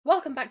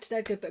Welcome back to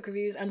Dead Good Book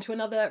Reviews and to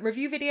another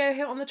review video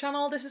here on the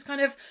channel. This is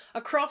kind of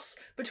a cross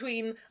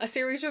between a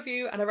series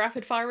review and a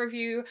rapid fire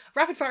review.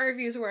 Rapid fire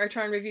reviews are where I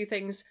try and review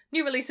things,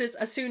 new releases,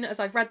 as soon as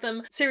I've read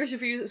them. Series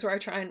reviews is where I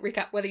try and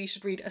recap whether you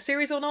should read a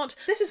series or not.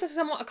 This is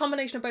somewhat a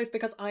combination of both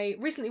because I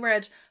recently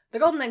read The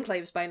Golden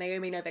Enclaves by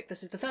Naomi Novik.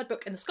 This is the third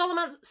book in the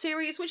Scholomance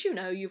series, which you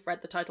know, you've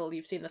read the title,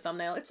 you've seen the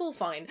thumbnail, it's all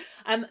fine.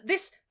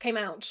 This came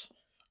out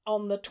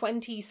on the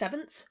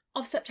 27th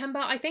of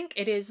September, I think.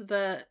 It is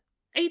the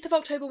 8th of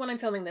October when I'm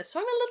filming this, so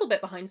I'm a little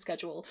bit behind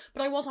schedule,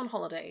 but I was on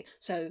holiday,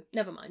 so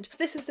never mind.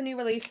 This is the new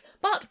release,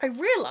 but I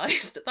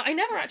realised that I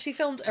never actually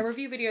filmed a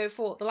review video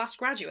for The Last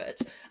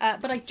Graduate,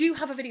 but I do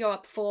have a video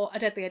up for A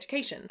Deadly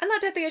Education. And that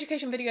Deadly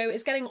Education video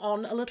is getting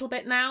on a little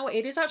bit now.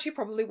 It is actually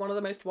probably one of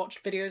the most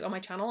watched videos on my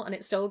channel, and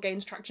it still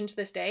gains traction to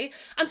this day.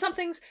 And some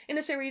things in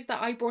the series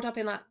that I brought up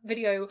in that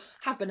video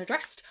have been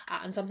addressed,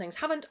 and some things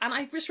haven't, and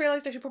I just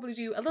realised I should probably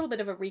do a little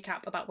bit of a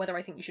recap about whether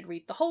I think you should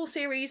read the whole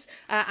series,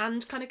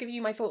 and kind of give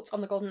you my thoughts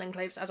on the Golden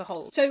Enclaves as a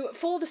whole. So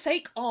for the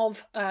sake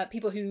of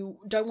people who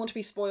don't want to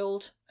be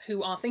spoiled,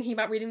 who are thinking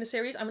about reading the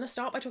series, I'm going to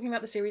start by talking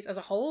about the series as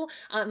a whole,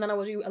 and then I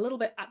will do a little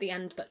bit at the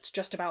end that's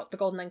just about the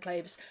Golden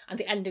Enclaves and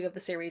the ending of the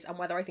series and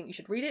whether I think you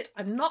should read it.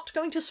 I'm not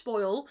going to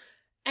spoil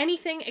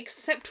anything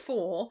except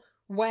for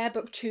where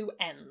book 2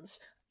 ends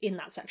in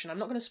that section. I'm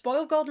not going to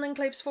spoil Golden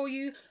Enclaves for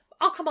you.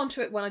 I'll come on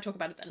to it when I talk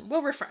about it then.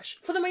 We'll refresh.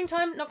 For the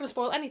meantime, not going to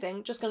spoil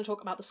anything, just going to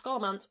talk about the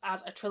Scholomance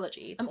as a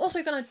trilogy. I'm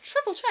also going to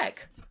triple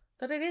check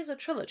that it is a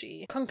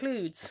trilogy.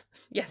 Concludes.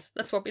 Yes,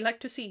 that's what we like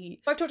to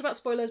see. I've talked about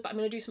spoilers, but I'm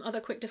going to do some other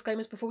quick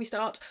disclaimers before we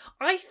start.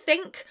 I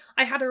think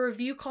I had a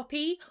review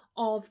copy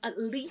of at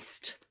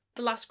least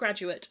The Last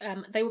Graduate.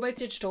 They were both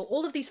digital.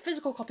 All of these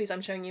physical copies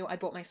I'm showing you I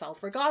bought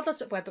myself,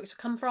 regardless of where books have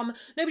come from.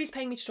 Nobody's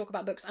paying me to talk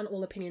about books and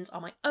all opinions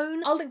are my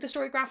own. I'll link the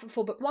story graph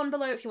for book 1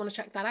 below if you want to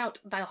check that out.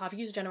 They'll have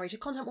user-generated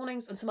content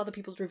warnings and some other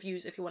people's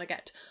reviews if you want to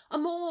get a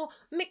more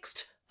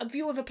mixed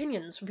view of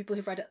opinions from people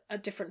who've read it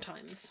at different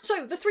times.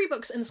 So the 3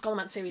 books in the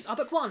Scholomance series are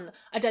book 1,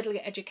 A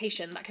Deadly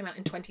Education, that came out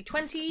in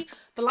 2020,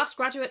 The Last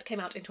Graduate came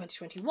out in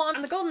 2021,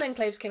 and The Golden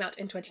Enclaves came out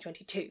in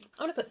 2022.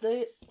 I'm going to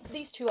put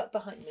these two up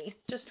behind me,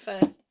 just for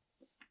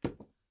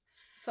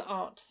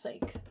art's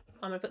sake.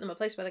 I'm going to put them in a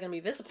place where they're going to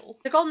be visible.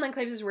 The Golden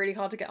Enclaves is really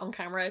hard to get on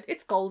camera.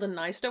 It's golden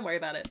nice, don't worry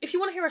about it. If you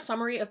want to hear a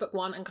summary of book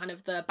 1 and kind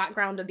of the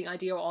background and the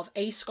idea of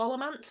a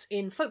Scholomance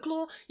in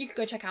folklore, you can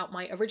go check out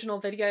my original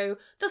video.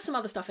 There's some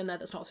other stuff in there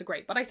that's not so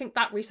great, but I think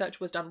that research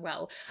was done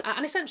well.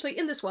 And essentially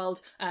in this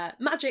world,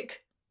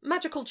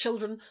 magical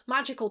children,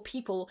 magical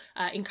people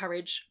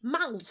encourage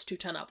mouths to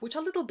turn up, which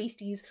are little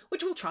beasties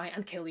which will try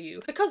and kill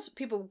you. Because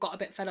people got a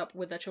bit fed up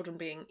with their children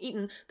being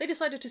eaten, they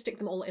decided to stick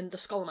them all in the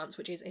Scholomance,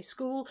 which is a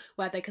school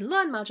where they can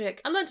learn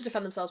magic and learn to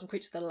defend themselves from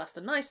creatures that are less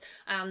than nice,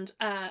 and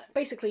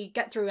basically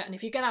get through it, and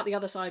if you get out the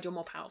other side, you're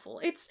more powerful.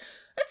 It's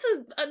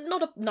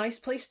not a nice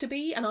place to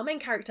be, and our main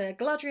character,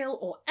 Galadriel,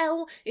 or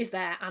Elle, is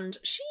there, and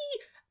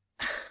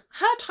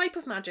her type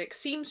of magic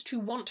seems to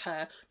want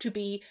her to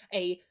be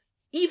a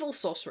evil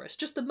sorceress,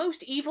 just the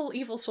most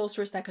evil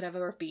sorceress there could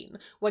ever have been.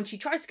 When she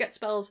tries to get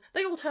spells,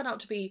 they all turn out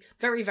to be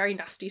very, very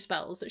nasty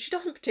spells that she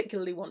doesn't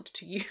particularly want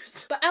to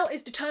use. But Elle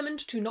is determined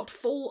to not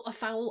fall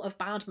afoul of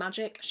bad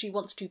magic. She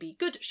wants to be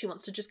good, she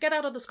wants to just get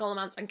out of the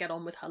Scholomance and get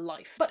on with her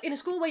life. But in a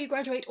school where you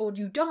graduate or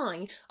you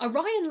die,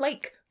 Orion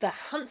Lake, the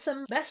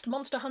handsome, best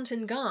monster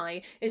hunting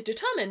guy, is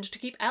determined to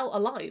keep Elle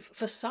alive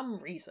for some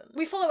reason.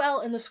 We follow Elle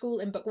in the school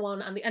in book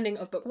 1, and the ending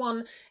of book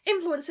 1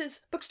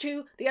 influences books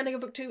 2, the ending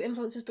of book 2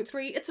 influences book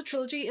 3. It's a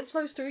trilogy, it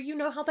flows through, you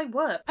know how they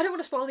work. I don't want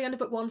to spoil the end of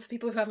book 1 for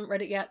people who haven't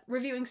read it yet.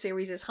 Reviewing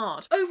series is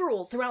hard.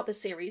 Overall, throughout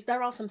this series,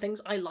 there are some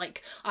things I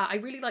like. I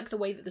really like the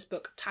way that this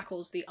book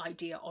tackles the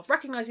idea of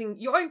recognising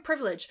your own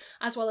privilege,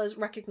 as well as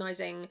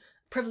recognising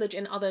privilege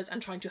in others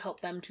and trying to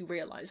help them to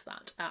realise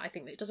that. I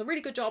think that it does a really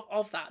good job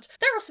of that.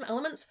 There are some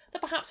elements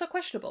that perhaps are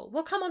questionable.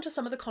 We'll come on to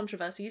some of the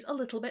controversies a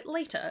little bit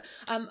later,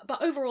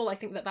 but overall I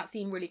think that that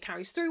theme really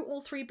carries through all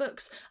 3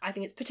 books. I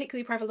think it's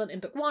particularly prevalent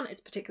in book 1,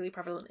 it's particularly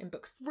prevalent in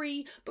book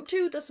 3. Book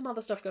 2, there's some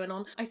other stuff going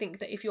on. I think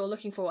that if you're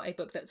looking for a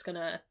book that's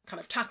gonna kind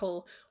of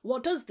tackle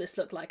what does this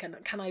look like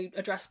and can I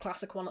address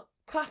class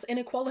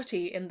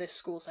inequality in this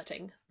school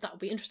setting, that would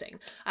be interesting.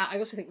 I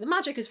also think the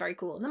magic is very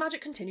cool, and the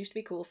magic continues to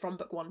be cool from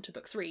book 1 to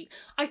book 3.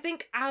 I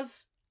think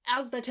as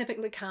there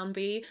typically can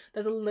be,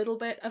 there's a little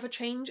bit of a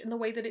change in the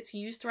way that it's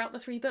used throughout the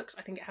 3 books.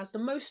 I think it has the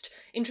most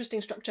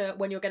interesting structure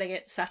when you're getting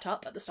it set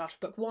up at the start of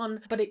book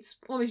 1, but it's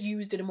always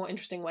used in a more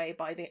interesting way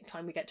by the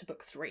time we get to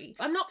book 3.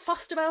 I'm not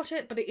fussed about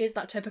it, but it is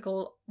that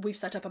typical we've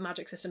set up a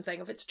magic system thing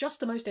of it's just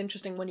the most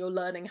interesting when you're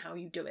learning how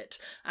you do it.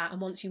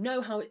 And once you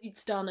know how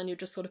it's done and you're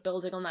just sort of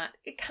building on that,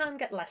 it can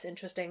get less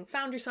interesting.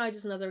 Foundry Side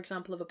is another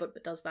example of a book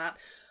that does that.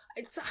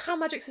 It's how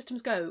magic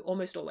systems go,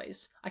 almost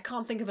always. I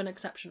can't think of an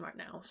exception right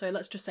now, so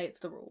let's just say it's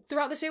the rule.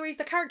 Throughout the series,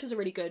 the characters are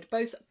really good.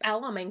 Both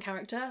Elle, our main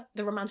character,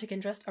 the romantic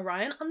interest,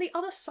 Orion, and the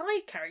other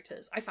side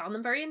characters. I found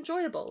them very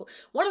enjoyable.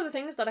 One of the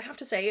things that I have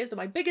to say is that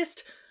not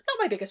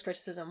my biggest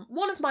criticism,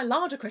 one of my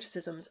larger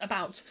criticisms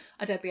about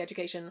A Deadly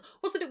Education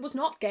was that it was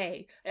not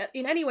gay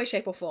in any way,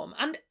 shape or form.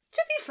 And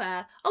to be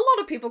fair, a lot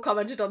of people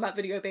commented on that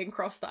video being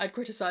cross that I'd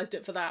criticised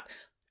it for that.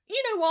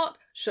 You know what?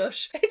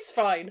 Shush. It's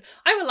fine.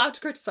 I'm allowed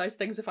to criticise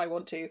things if I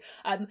want to.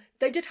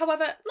 They did,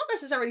 however, not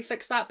necessarily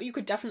fix that, but you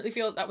could definitely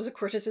feel that was a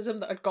criticism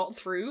that had got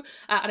through.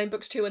 And in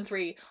books 2 and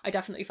 3, I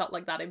definitely felt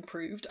like that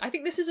improved. I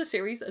think this is a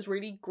series that has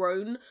really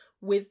grown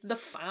with the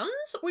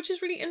fans, which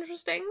is really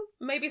interesting.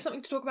 Maybe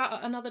something to talk about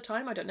at another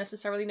time. I don't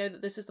necessarily know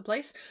that this is the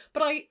place.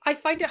 But I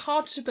find it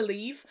hard to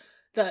believe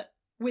that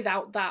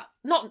without that,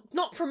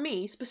 not from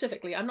me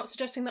specifically, I'm not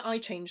suggesting that I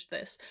changed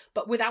this,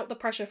 but without the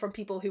pressure from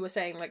people who were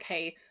saying like,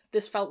 hey,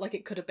 this felt like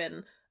it could have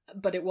been,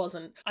 but it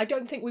wasn't. I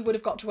don't think we would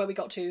have got to where we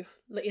got to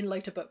in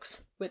later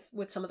books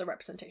with some of the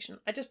representation.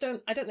 I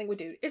don't think we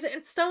do. Is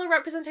it stellar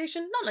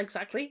representation? Not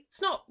exactly.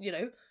 It's not, you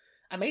know,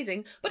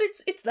 amazing, but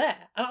it's there,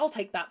 and I'll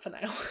take that for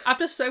now.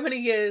 After so many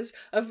years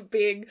of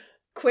being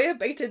queer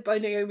baited by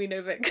Naomi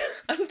Novik.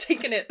 I'm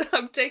taking it.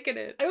 I'm taking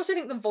it. I also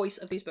think the voice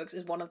of these books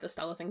is one of the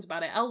stellar things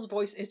about it. Elle's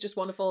voice is just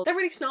wonderful. They're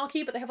really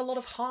snarky, but they have a lot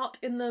of heart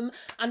in them.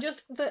 And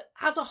just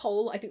as a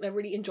whole, I think they're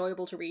really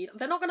enjoyable to read.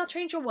 They're not going to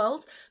change your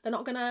world. They're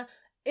not going to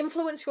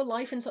influence your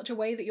life in such a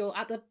way that you're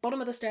at the bottom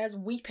of the stairs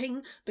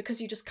weeping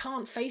because you just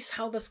can't face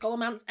how the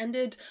Scholomance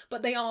ended,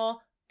 but they are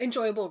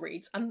enjoyable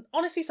reads, and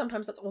honestly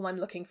sometimes that's all I'm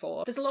looking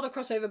for. There's a lot of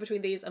crossover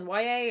between these and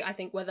YA. I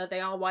think whether they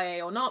are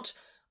YA or not,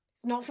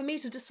 it's not for me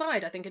to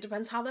decide. I think it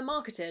depends how they're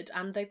marketed,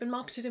 and they've been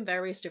marketed in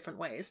various different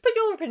ways. Put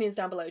your opinions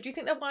down below. Do you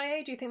think they're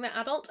YA? Do you think they're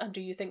adult? And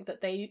do you think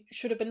that they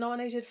should have been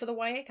nominated for the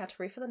YA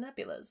category for the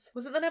Nebulas?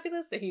 Was it the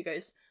Nebulas? The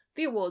Hugos?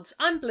 The awards.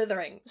 I'm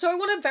blithering. So I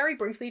want to very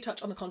briefly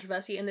touch on the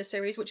controversy in this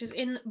series, which is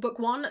in book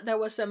 1 there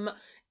were some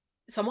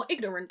somewhat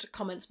ignorant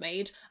comments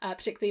made,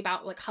 particularly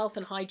about like health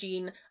and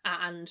hygiene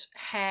and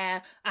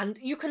hair, and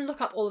you can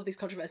look up all of these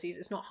controversies.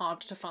 It's not hard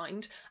to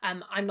find.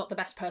 I'm not the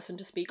best person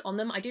to speak on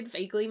them. I did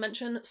vaguely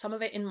mention some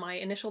of it in my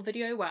initial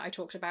video where I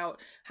talked about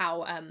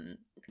how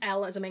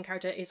Elle as a main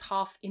character is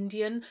half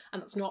Indian,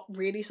 and that's not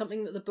really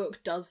something that the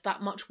book does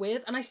that much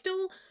with, and I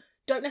still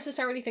don't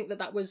necessarily think that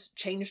that was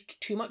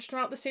changed too much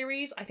throughout the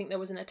series. I think there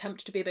was an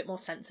attempt to be a bit more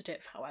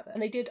sensitive, however.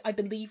 And they did, I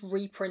believe,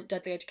 reprint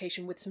Deadly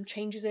Education with some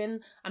changes in,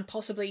 and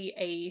possibly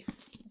a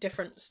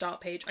different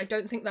start page. I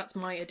don't think that's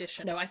my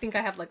edition. No, I think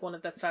I have like one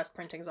of the first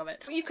printings of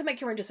it. You can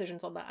make your own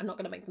decisions on that. I'm not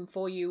going to make them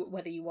for you,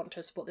 whether you want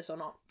to support this or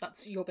not.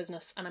 That's your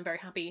business, and I'm very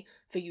happy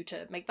for you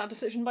to make that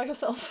decision by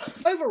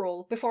yourself.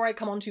 Overall, before I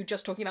come on to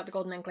just talking about the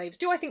Golden Enclaves,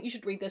 do I think you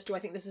should read this? Do I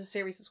think this is a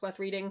series that's worth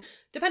reading?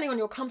 Depending on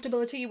your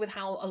comfortability with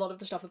how a lot of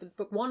the stuff of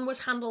book 1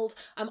 was handled,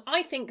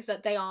 I think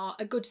that they are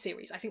a good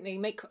series. I think they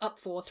make up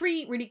for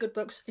 3 really good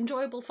books,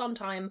 enjoyable, fun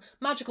time.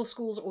 Magical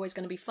schools are always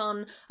going to be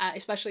fun,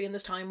 especially in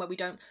this time where we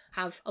don't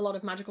have a lot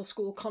of magical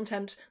school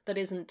content that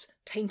isn't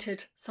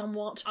tainted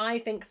somewhat. I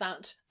think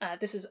that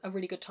this is a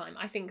really good time.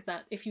 I think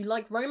that if you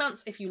like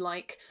romance, if you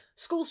like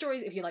school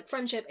stories, if you like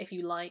friendship, if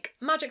you like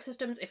magic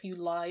systems, if you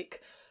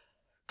like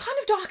kind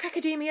of dark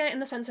academia in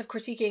the sense of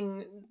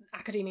critiquing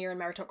academia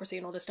and meritocracy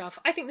and all this stuff,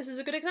 I think this is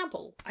a good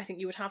example. I think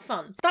you would have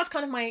fun. That's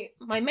kind of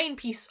my main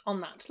piece on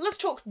that. Let's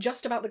talk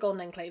just about the Golden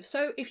Enclave.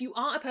 So if you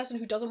are a person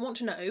who doesn't want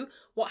to know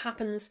what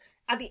happens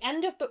at the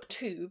end of book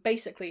 2,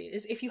 basically,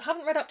 is if you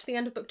haven't read up to the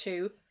end of book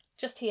 2,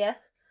 just here,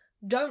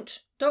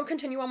 don't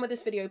continue on with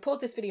this video,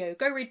 pause this video,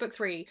 go read book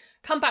 3,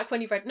 come back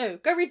when you've read, no,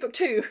 go read book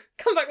 2,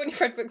 come back when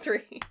you've read book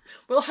 3.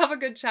 We'll have a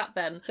good chat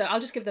then. So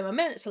I'll just give them a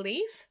minute to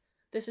leave.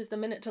 This is the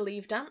minute to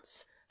leave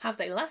dance. Have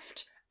they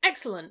left?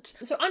 Excellent.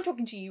 So I'm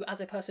talking to you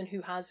as a person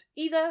who has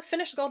either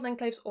finished the Golden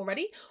Enclaves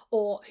already,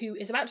 or who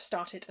is about to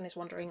start it and is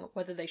wondering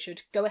whether they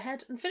should go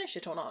ahead and finish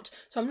it or not.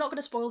 So I'm not going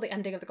to spoil the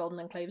ending of the Golden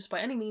Enclaves by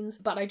any means,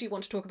 but I do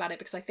want to talk about it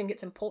because I think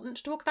it's important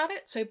to talk about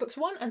it. So books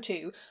 1 and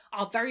 2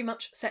 are very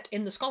much set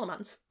in the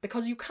Scholomance,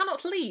 because you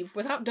cannot leave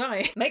without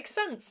dying. Makes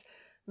sense.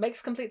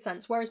 Makes complete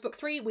sense. Whereas book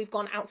 3, we've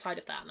gone outside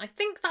of that. And I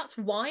think that's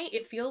why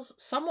it feels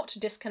somewhat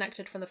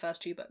disconnected from the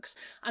first 2 books.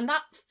 And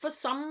that, for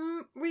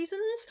some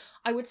reasons,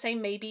 I would say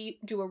maybe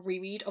do a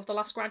reread of The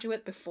Last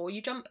Graduate before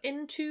you jump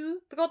into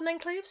the Golden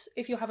Enclaves,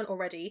 if you haven't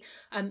already.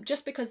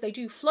 Just because they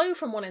do flow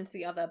from one end to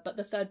the other, but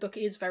the third book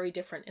is very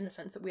different in the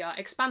sense that we are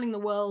expanding the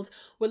world,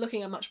 we're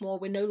looking at much more,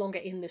 we're no longer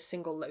in this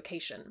single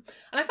location.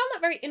 And I found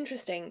that very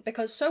interesting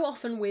because so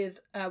often with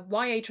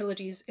YA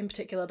trilogies in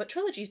particular, but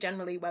trilogies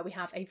generally where we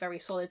have a very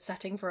solid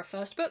setting for a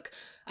first book,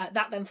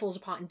 that then falls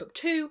apart in book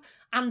 2,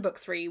 and book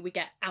 3 we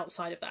get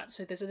outside of that,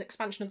 so there's an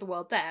expansion of the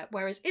world there,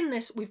 whereas in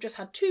this we've just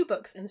had 2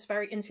 books in this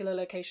very insular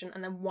location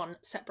and then 1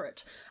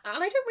 separate.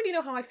 And I don't really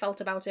know how I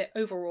felt about it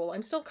overall.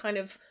 I'm still kind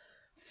of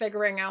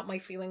figuring out my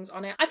feelings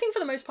on it. I think for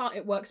the most part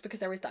it works because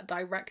there is that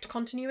direct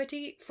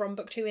continuity from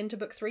book 2 into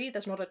book 3.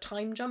 There's not a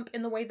time jump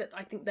in the way that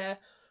I think there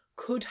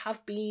could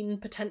have been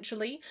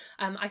potentially.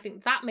 I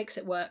think that makes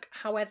it work.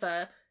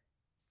 However,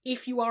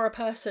 if you are a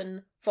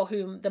person for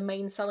whom the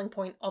main selling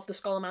point of the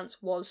Scholomance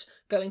was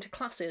going to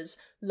classes,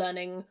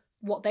 learning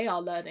what they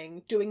are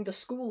learning, doing the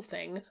school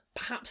thing,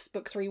 perhaps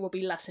book 3 will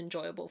be less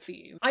enjoyable for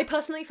you. I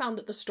personally found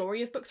that the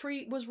story of book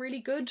 3 was really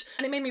good,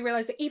 and it made me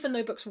realise that even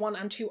though books 1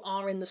 and 2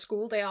 are in the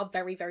school, they are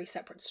very, very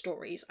separate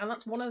stories. And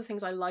that's one of the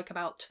things I like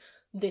about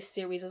this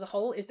series as a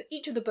whole, is that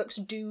each of the books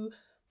do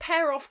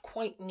pair off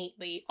quite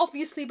neatly.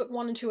 Obviously, book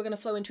 1 and 2 are going to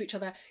flow into each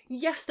other.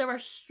 Yes, there are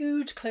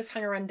huge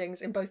cliffhanger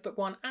endings in both book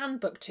 1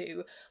 and book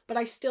 2, but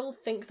I still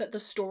think that the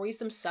stories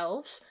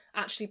themselves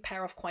actually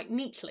pair off quite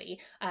neatly,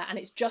 and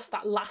it's just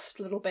that last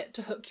little bit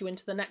to hook you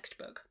into the next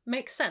book.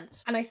 Makes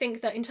sense. And I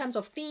think that in terms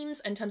of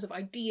themes, in terms of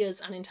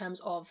ideas, and in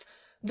terms of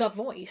the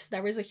voice,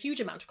 there is a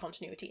huge amount of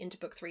continuity into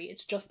book 3,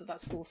 it's just that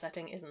that school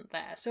setting isn't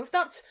there. So if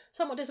that's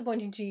somewhat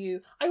disappointing to you,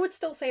 I would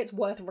still say it's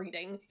worth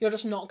reading. You're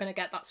just not going to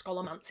get that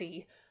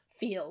Scholomance-y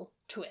feel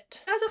to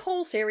it. As a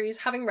whole series,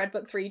 having read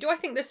book 3, do I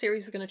think this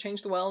series is going to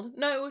change the world?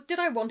 No. Did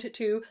I want it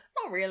to?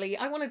 Not really.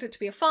 I wanted it to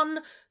be a fun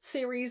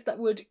series that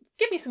would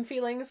give me some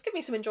feelings, give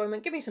me some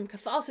enjoyment, give me some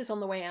catharsis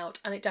on the way out,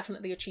 and it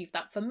definitely achieved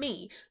that for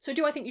me. So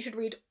do I think you should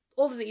read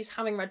all of these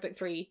having read book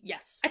 3?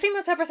 Yes. I think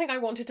that's everything I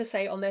wanted to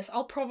say on this.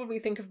 I'll probably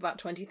think of about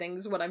 20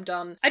 things when I'm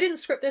done. I didn't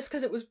script this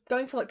because it was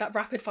going for like that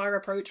rapid fire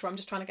approach where I'm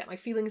just trying to get my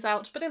feelings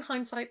out, but in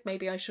hindsight,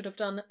 maybe I should have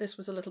done this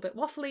was a little bit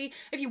waffly.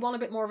 If you want a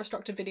bit more of a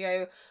structured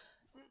video,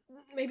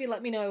 maybe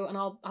let me know and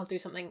I'll do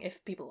something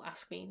if people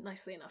ask me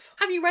nicely enough.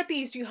 Have you read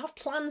these? Do you have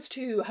plans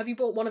to? Have you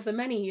bought one of the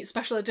many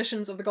special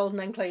editions of the Golden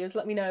Enclaves?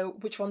 Let me know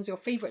which one's your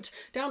favourite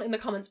down in the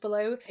comments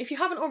below. If you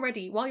haven't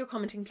already, while you're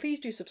commenting, please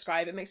do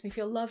subscribe. It makes me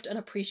feel loved and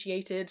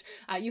appreciated.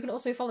 You can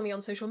also follow me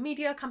on social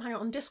media, come hang out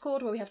on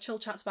Discord where we have chill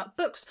chats about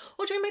books,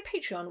 or join my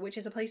Patreon, which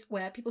is a place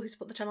where people who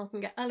support the channel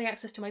can get early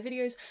access to my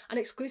videos and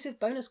exclusive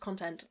bonus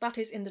content. That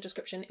is in the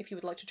description if you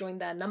would like to join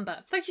their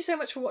number. Thank you so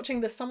much for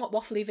watching this somewhat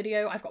waffly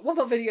video. I've got one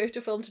more video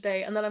to film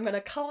today and then I'm going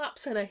to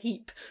collapse in a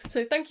heap.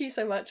 So thank you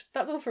so much.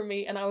 That's all from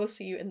me and I will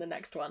see you in the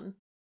next one.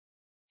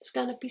 It's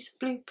gonna be some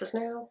bloopers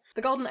now.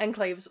 The Golden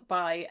Enclaves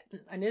by,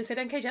 I nearly said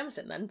N.K.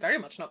 Jemisin then, very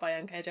much not by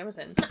N.K.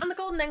 Jemisin. And the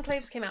Golden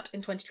Enclaves came out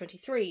in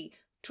 2023.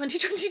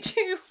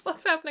 2022?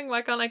 What's happening?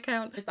 Why can't I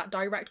count? Is that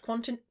direct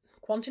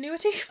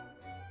continuity?